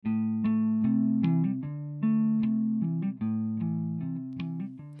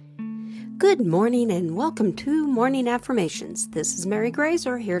Good morning and welcome to Morning Affirmations. This is Mary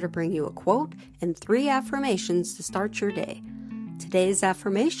Grazer here to bring you a quote and 3 affirmations to start your day. Today's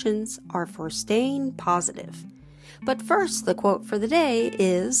affirmations are for staying positive. But first, the quote for the day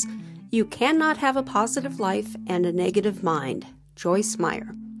is, "You cannot have a positive life and a negative mind." Joyce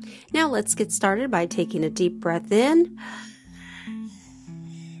Meyer. Now let's get started by taking a deep breath in.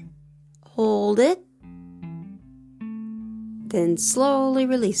 Hold it. Then slowly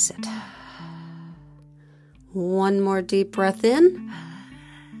release it. One more deep breath in.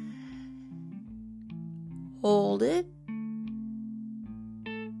 Hold it.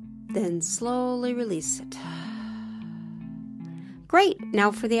 Then slowly release it. Great.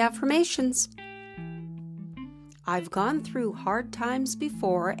 Now for the affirmations. I've gone through hard times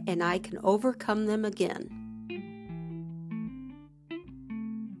before and I can overcome them again.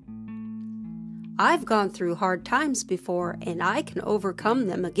 I've gone through hard times before and I can overcome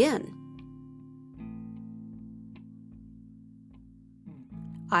them again.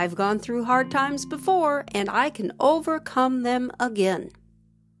 I've gone through hard times before and I can overcome them again.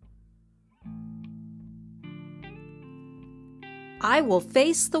 I will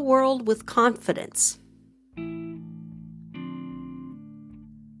face the world with confidence.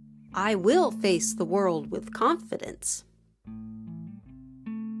 I will face the world with confidence.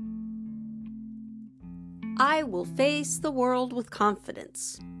 I will face the world with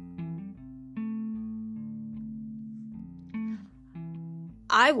confidence.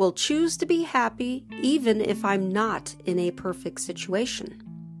 I will choose to be happy even if I'm not in a perfect situation.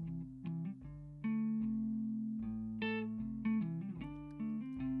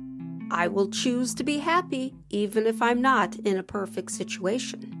 I will choose to be happy even if I'm not in a perfect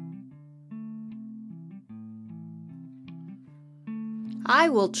situation. I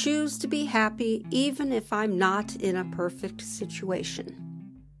will choose to be happy even if I'm not in a perfect situation.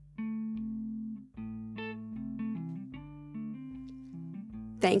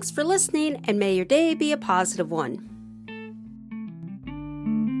 Thanks for listening, and may your day be a positive one.